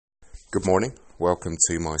Good morning. Welcome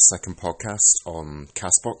to my second podcast on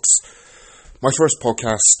Castbox. My first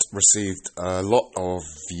podcast received a lot of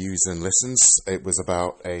views and listens. It was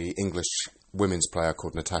about a English women's player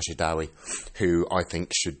called Natasha Dowie, who I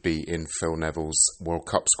think should be in Phil Neville's World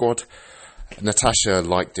Cup squad. Natasha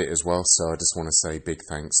liked it as well, so I just want to say big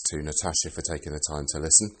thanks to Natasha for taking the time to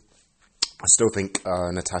listen. I still think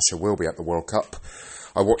Natasha will be at the World Cup.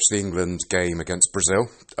 I watched the England game against Brazil,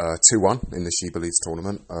 2-1 in the Sheba Leagues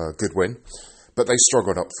tournament, good win. But they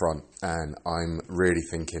struggled up front, and I'm really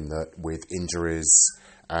thinking that with injuries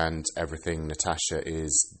and everything, Natasha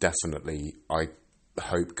is definitely, I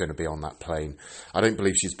hope, going to be on that plane. I don't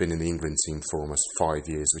believe she's been in the England team for almost 5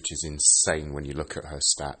 years, which is insane when you look at her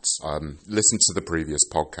stats. Listen to the previous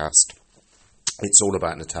podcast. It's all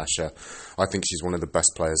about Natasha. I think she's one of the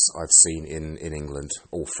best players I've seen in England,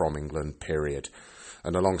 or from England, period.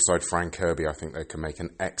 And alongside Fran Kirby, I think they can make an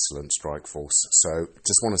excellent strike force. So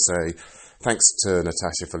just want to say thanks to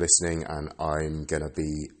Natasha for listening, and I'm going to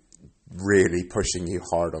be really pushing you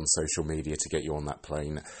hard on social media to get you on that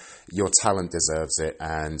plane. Your talent deserves it,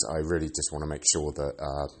 and I really just want to make sure that,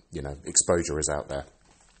 exposure is out there.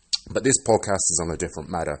 But this podcast is on a different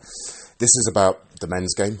matter. This is about the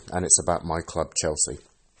men's game, and it's about my club, Chelsea.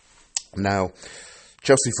 Now,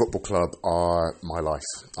 Chelsea Football Club are my life.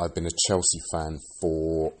 I've been a Chelsea fan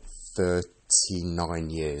for 39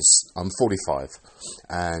 years. I'm 45,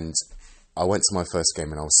 and I went to my first game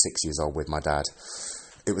when I was 6 years old with my dad.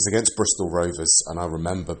 It was against Bristol Rovers, and I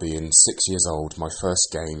remember being 6 years old, my first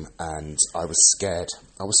game, and I was scared.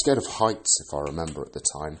 I was scared of heights, if I remember at the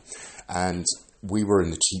time. And we were in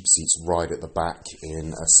the cheap seats right at the back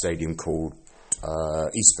in a stadium called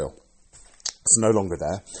Eastville. It's no longer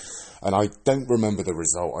there. And I don't remember the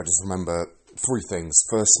result. I just remember three things.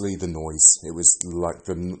 Firstly, the noise. It was like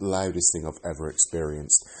the loudest thing I've ever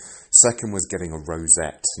experienced. Second was getting a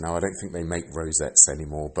rosette. Now, I don't think they make rosettes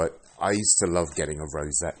anymore, but I used to love getting a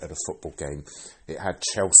rosette at a football game. It had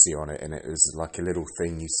Chelsea on it, and it was like a little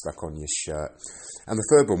thing you stuck on your shirt. And the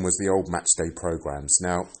third one was the old matchday programmes.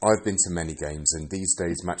 Now, I've been to many games, and these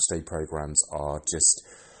days matchday programmes are just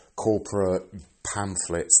corporate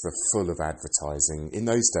pamphlets. They're full of advertising. In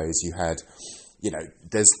those days, you had,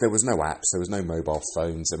 there was no apps, there was no mobile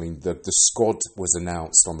phones. I mean, the squad was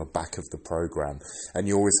announced on the back of the programme, and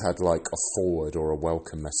you always had like a forward or a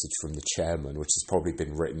welcome message from the chairman, which has probably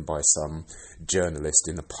been written by some journalist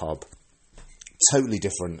in a pub. Totally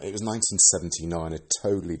different. It was 1979, a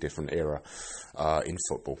totally different era in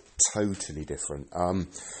football. Totally different.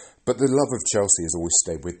 But the love of Chelsea has always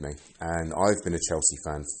stayed with me, and I've been a Chelsea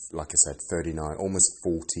fan, like I said, 39, almost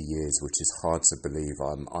 40 years, which is hard to believe.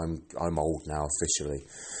 I'm old now officially,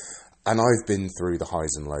 and I've been through the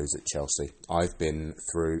highs and lows at Chelsea. I've been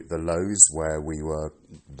through the lows where we were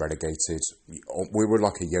relegated. We were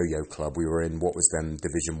like a yo-yo club. We were in what was then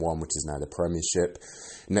Division 1, which is now the Premiership.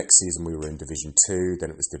 Next season we were in Division 2, then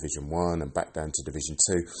it was Division 1 and back down to Division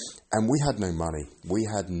 2. And we had no money. We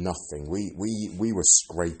had nothing. We were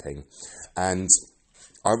scraping. And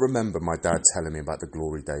I remember my dad telling me about the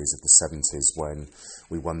glory days of the 70s when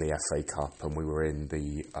we won the FA Cup and we were in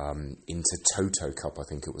the Intertoto Cup, I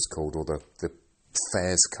think it was called, or the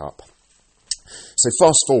Fairs Cup. So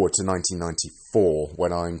fast forward to 1994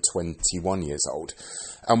 when I'm 21 years old,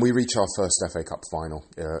 and we reach our first FA Cup final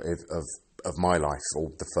of my life, or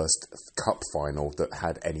the first cup final that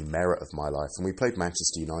had any merit of my life, and we played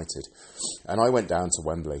Manchester United, and I went down to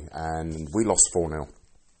Wembley and we lost 4-0.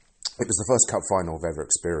 It was the first cup final I've ever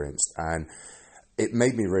experienced, and it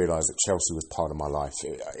made me realise that Chelsea was part of my life.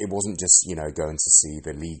 It wasn't just, going to see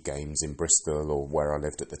the league games in Bristol or where I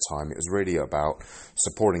lived at the time. It was really about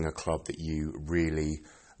supporting a club that you really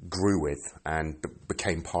grew with and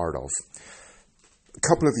became part of. A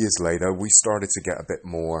couple of years later, we started to get a bit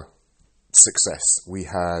more success. We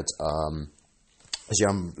had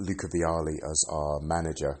Gianluca Vialli as our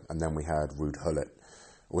manager, and then we had Ruud Gullit.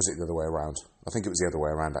 Or was it the other way around? I think it was the other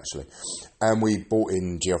way around, actually. And we brought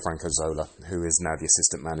in Gianfranco Zola, who is now the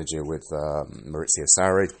assistant manager with Maurizio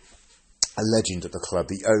Sarri, a legend at the club,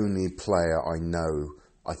 the only player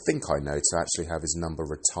I think I know, to actually have his number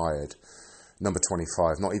retired. Number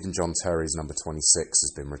 25, not even John Terry's number 26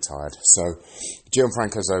 has been retired. So,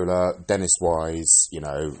 Gianfranco Zola, Dennis Wise,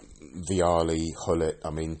 Vialli, Gullit,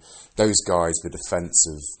 I mean, those guys, the defence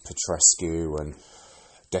of Petrescu and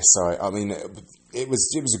Desai, I mean, it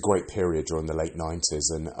was a great period during the late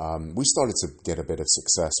 90s, and we started to get a bit of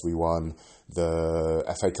success. We won the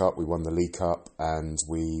FA Cup, we won the League Cup, and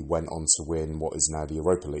we went on to win what is now the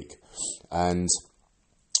Europa League. And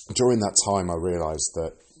during that time, I realised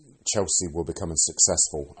that Chelsea were becoming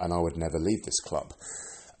successful, and I would never leave this club.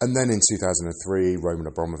 And then in 2003, Roman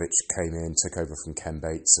Abramovich came in, took over from Ken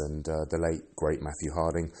Bates and the late, great Matthew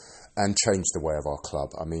Harding, and changed the way of our club.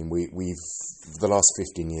 I mean, we've the last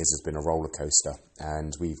 15 years has been a roller coaster,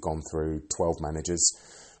 and we've gone through 12 managers.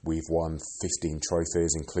 We've won 15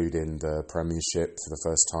 trophies, including the Premiership for the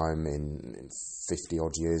first time in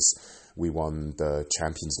 50-odd years. We won the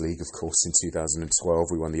Champions League, of course, in 2012.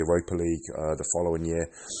 We won the Europa League the following year.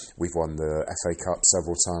 We've won the FA Cup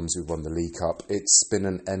several times. We've won the League Cup. It's been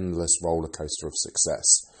an endless roller coaster of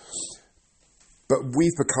success. But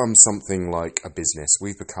we've become something like a business.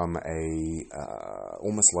 We've become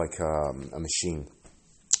almost like a machine.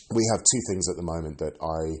 We have two things at the moment that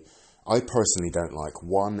I personally don't like.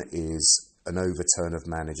 One is an overturn of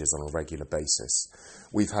managers on a regular basis.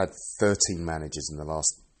 We've had 13 managers in the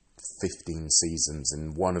last 15 seasons,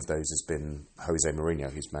 and one of those has been Jose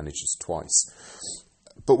Mourinho, who's managed us twice.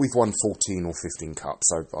 But we've won 14 or 15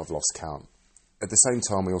 cups. I've lost count. At the same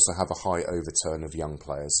time, we also have a high overturn of young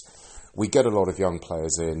players. We get a lot of young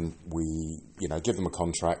players in, we give them a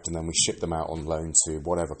contract, and then we ship them out on loan to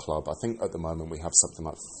whatever club. I think at the moment we have something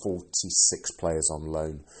like 46 players on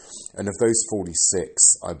loan. And of those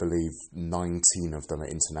 46, I believe 19 of them are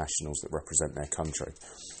internationals that represent their country,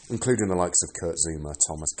 including the likes of Kurt Zouma,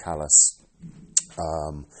 Thomas Kallas,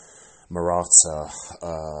 Morata,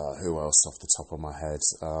 who else off the top of my head?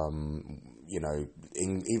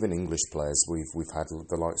 Even English players. We've had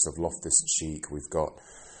the likes of Loftus-Cheek. We've got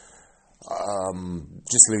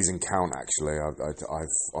just losing count. Actually,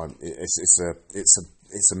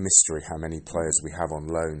 it's a mystery how many players we have on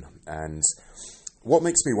loan. And what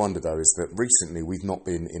makes me wonder though is that recently we've not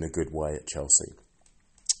been in a good way at Chelsea.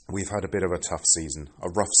 We've had a bit of a tough season, a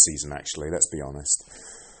rough season actually. Let's be honest.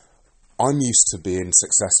 I'm used to being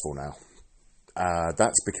successful now.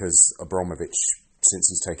 That's because Abramovich, since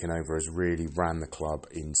he's taken over, has really ran the club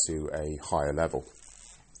into a higher level.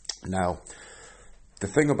 Now, the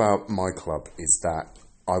thing about my club is that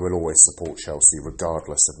I will always support Chelsea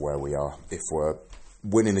regardless of where we are. If we're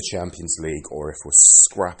winning the Champions League or if we're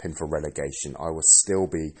scrapping for relegation, I will still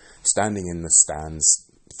be standing in the stands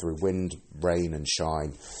through wind, rain and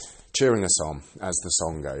shine, cheering us on, as the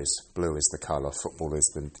song goes. Blue is the colour, football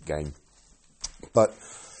is the game. But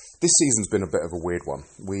this season's been a bit of a weird one.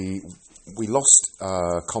 We lost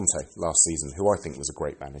Conte last season, who I think was a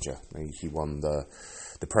great manager. He won the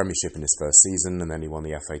Premiership in his first season, and then he won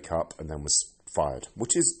the FA Cup, and then was fired,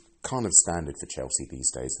 which is kind of standard for Chelsea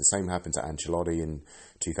these days. The same happened to Ancelotti in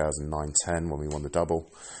 2009-10 when we won the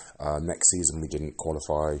double. Next season we didn't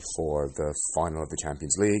qualify for the final of the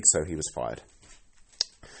Champions League, so he was fired.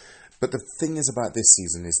 But the thing is about this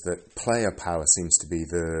season is that player power seems to be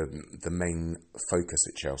the main focus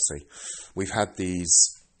at Chelsea. We've had these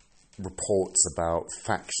reports about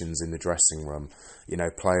factions in the dressing room,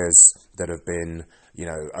 players that have been,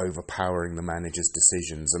 overpowering the manager's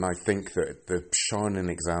decisions. And I think that the shining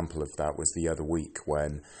example of that was the other week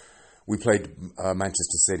when we played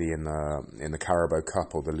Manchester City in the Carabao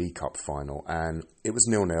Cup or the League Cup final, and it was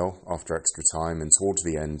 0-0 after extra time, and towards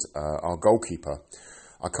the end, our goalkeeper,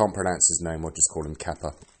 I can't pronounce his name, I'll just call him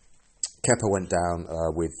Kepa. Kepa went down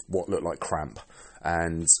with what looked like cramp,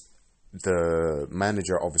 and the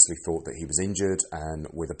manager obviously thought that he was injured, and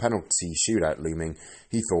with a penalty shootout looming,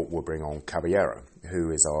 he thought we'll bring on Caballero,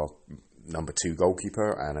 who is our number 2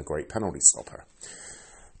 goalkeeper and a great penalty stopper.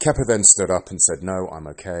 Kepa then stood up and said, no, I'm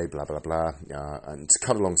okay, blah, blah, blah. And to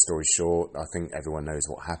cut a long story short, I think everyone knows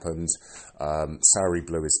what happened. Sarri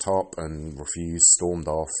blew his top and refused, stormed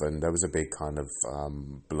off, and there was a big kind of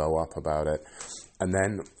blow-up about it. And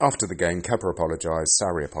then after the game, Kepa apologised,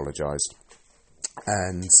 Sarri apologised,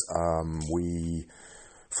 and we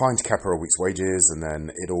fined Kepa a week's wages, and then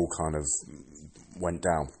it all kind of went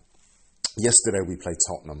down. Yesterday we played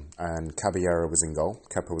Tottenham, and Caballero was in goal.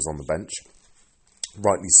 Kepa was on the bench.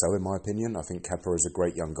 Rightly so, in my opinion. I think Kepa is a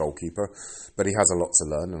great young goalkeeper, but he has a lot to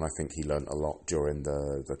learn, and I think he learned a lot during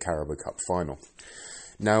the Carabao Cup final.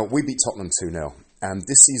 Now, we beat Tottenham 2-0, and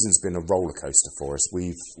this season's been a roller coaster for us.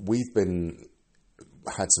 We've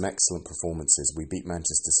had some excellent performances. We beat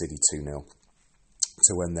Manchester City 2-0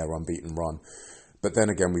 to end their unbeaten run, but then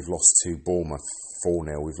again we've lost to Bournemouth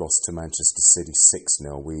 4-0. We've lost to Manchester City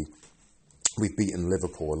 6-0. We've beaten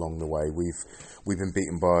Liverpool along the way. We've been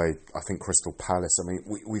beaten by, I think, Crystal Palace. I mean,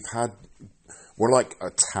 we're like a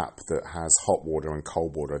tap that has hot water and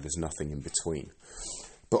cold water. There's nothing in between.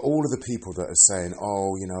 But all of the people that are saying,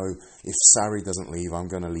 if Sarri doesn't leave, I'm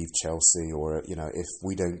going to leave Chelsea, or, if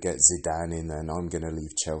we don't get Zidane in, then I'm going to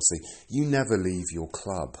leave Chelsea. You never leave your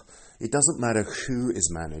club. It doesn't matter who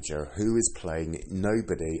is manager, who is playing.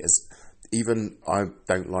 Nobody is. even I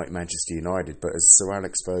don't like Manchester United, but as Sir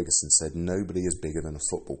Alex Ferguson said, nobody is bigger than a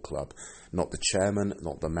football club. Not the chairman,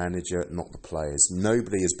 not the manager, not the players.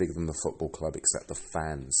 Nobody is bigger than the football club except the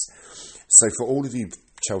fans. So for all of you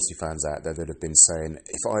Chelsea fans out there that have been saying,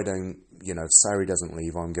 if I don't, if Sarri doesn't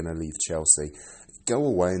leave, I'm going to leave Chelsea. Go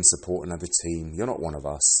away and support another team. You're not one of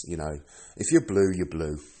us, If you're blue, you're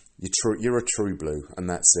blue. You're a true blue, and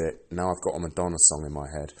that's it. Now I've got a Madonna song in my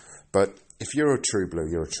head. But if you're a true blue,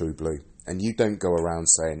 you're a true blue. And you don't go around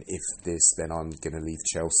saying, if this, then I'm going to leave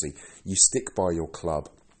Chelsea. You stick by your club.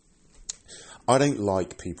 I don't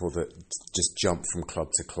like people that just jump from club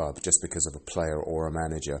to club just because of a player or a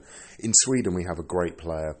manager. In Sweden, we have a great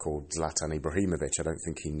player called Zlatan Ibrahimovic. I don't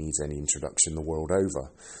think he needs any introduction the world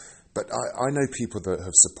over. But I know people that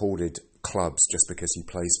have supported clubs just because he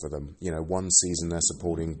plays for them. One season they're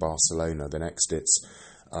supporting Barcelona, the next it's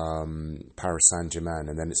Paris Saint-Germain,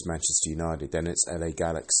 and then it's Manchester United, then it's LA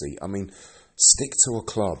Galaxy. I mean, stick to a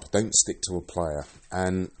club, don't stick to a player.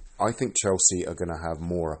 And I think Chelsea are going to have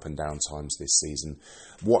more up and down times this season.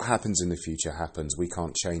 What happens in the future happens. We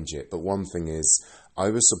can't change it. But one thing is, I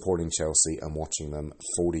was supporting Chelsea and watching them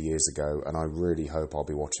 40 years ago, and I really hope I'll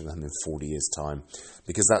be watching them in 40 years' time,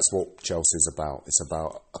 because that's what Chelsea is about. It's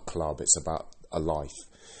about a club. It's about a life.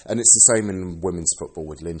 And it's the same in women's football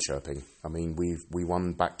with Linköping. I mean, we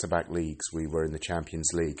won back-to-back leagues. We were in the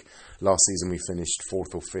Champions League. Last season we finished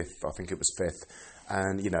 4th or 5th. I think it was 5th.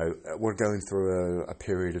 And, we're going through a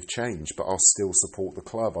period of change, but I'll still support the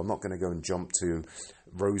club. I'm not going to go and jump to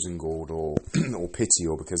Rosengård or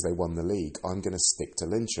Piteå because they won the league. I'm going to stick to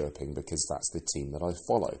Linköping because that's the team that I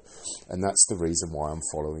follow. And that's the reason why I'm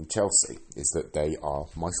following Chelsea, is that they are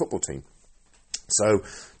my football team. So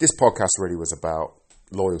this podcast really was about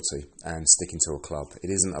loyalty and sticking to a club. It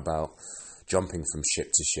isn't about jumping from ship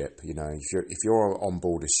to ship. If you're on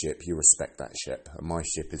board a ship, you respect that ship. And my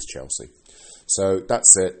ship is Chelsea. So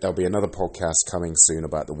that's it. There'll be another podcast coming soon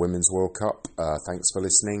about the Women's World Cup. Thanks for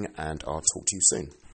listening, and I'll talk to you soon.